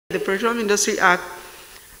The Petroleum Industry Act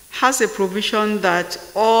has a provision that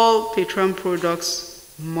all petroleum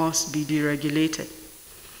products must be deregulated.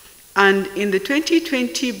 And in the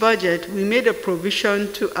 2020 budget, we made a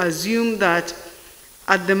provision to assume that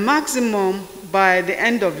at the maximum, by the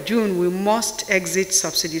end of June, we must exit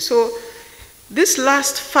subsidy. So this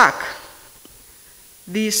last fact,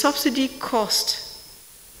 the subsidy cost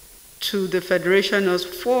to the Federation was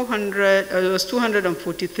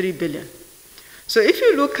 243 billion. So if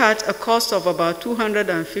you look at a cost of about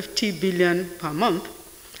 250 billion per month,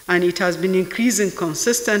 and it has been increasing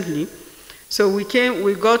consistently, so we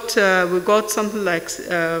got something like,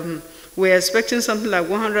 we're expecting something like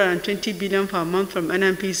 120 billion per month from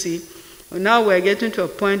NNPC. Now we're getting to a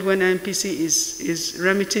point when NNPC is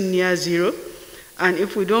remitting near zero. And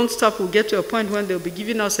if we don't stop, we'll get to a point when they'll be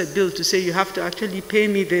giving us a bill to say, you have to actually pay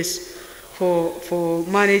me this for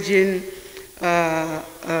managing the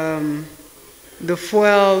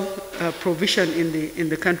fuel provision in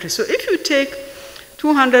the country. So if you take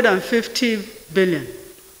 250 billion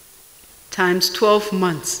times 12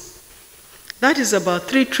 months, that is about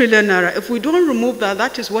 3 trillion naira. If we don't remove that,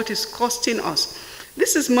 that is what is costing us.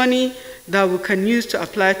 This is money that we can use to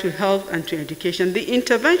apply to health and to education. The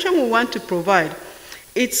intervention we want to provide,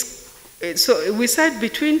 so we said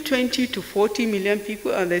between 20 to 40 million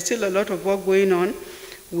people, and there's still a lot of work going on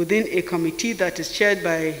within a committee that is chaired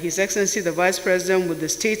by His Excellency the Vice President, with the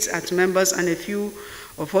states as members and a few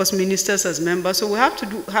of us ministers as members. So we have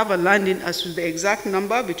to have a landing as to the exact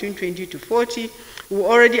number, between 20 to 40. We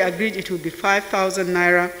already agreed it will be 5,000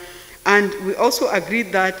 naira. And we also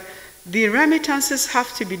agreed that the remittances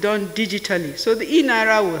have to be done digitally. So the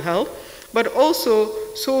e-naira will help, but also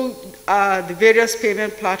so are the various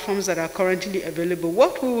payment platforms that are currently available.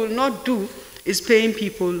 What we will not do is paying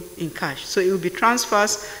people in cash. So it will be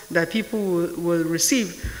transfers that people will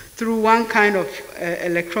receive through one kind of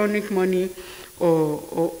electronic money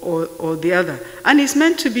or the other. And it's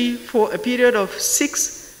meant to be for a period of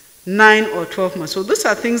 6, 9, or 12 months. So these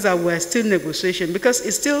are things that we're still negotiation, because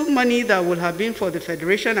it's still money that will have been for the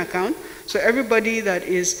Federation account. So everybody that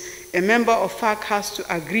is a member of FAC has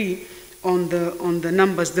to agree on the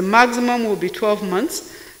numbers. The maximum will be 12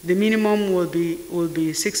 months. The minimum will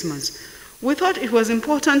be 6 months. We thought it was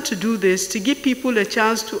important to do this to give people a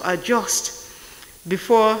chance to adjust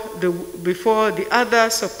before the other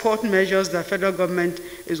support measures that federal government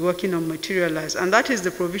is working on materialize. And that is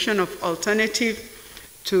the provision of alternative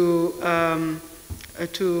to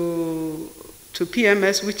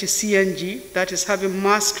PMS, which is CNG, that is having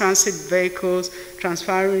mass transit vehicles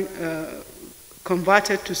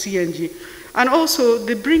converted to CNG. And also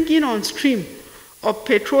the bringing on stream of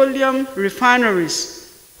petroleum refineries,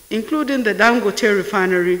 including the Dangote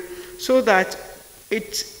refinery, so that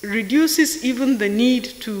it reduces even the need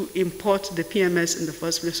to import the PMS in the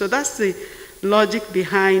first place. So that's the logic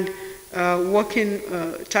behind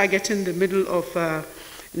targeting the middle of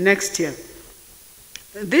next year.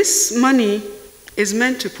 This money is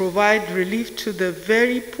meant to provide relief to the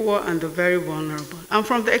very poor and the very vulnerable. And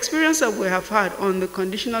from the experience that we have had on the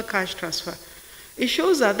conditional cash transfer, it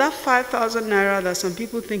shows that 5,000 naira that some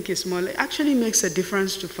people think is small, it actually makes a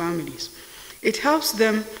difference to families. It helps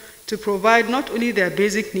them to provide not only their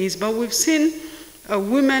basic needs, but we've seen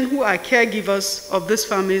women who are caregivers of these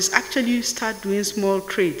families actually start doing small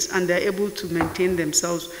trades, and they're able to maintain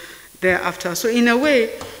themselves thereafter. So in a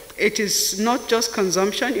way, it is not just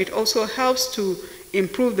consumption, it also helps to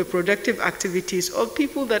improve the productive activities of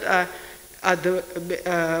people that are at the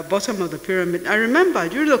bottom of the pyramid. I remember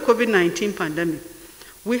during the COVID-19 pandemic,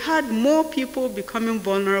 we had more people becoming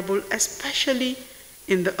vulnerable, especially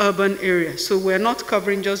in the urban areas. So we're not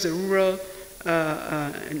covering just the rural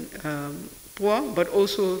poor, but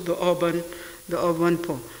also the urban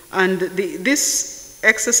poor. And this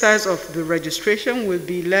exercise of the registration will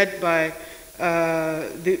be led by,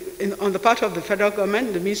 on the part of the federal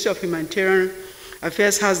government. The Ministry of Humanitarian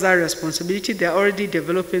Affairs has that responsibility. They're already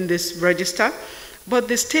developing this register. But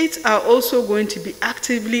the states are also going to be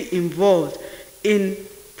actively involved in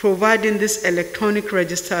providing this electronic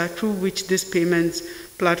register through which these payments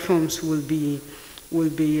platforms through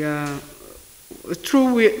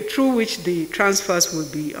which the transfers will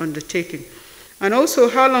be undertaken. And also,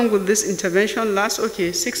 how long will this intervention last?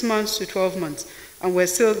 Okay, 6 months to 12 months. And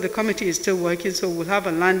the committee is still working, so we'll have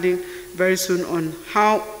a landing very soon on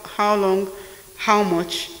how long, how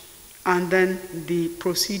much, and then the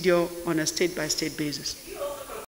procedure on a state-by-state basis.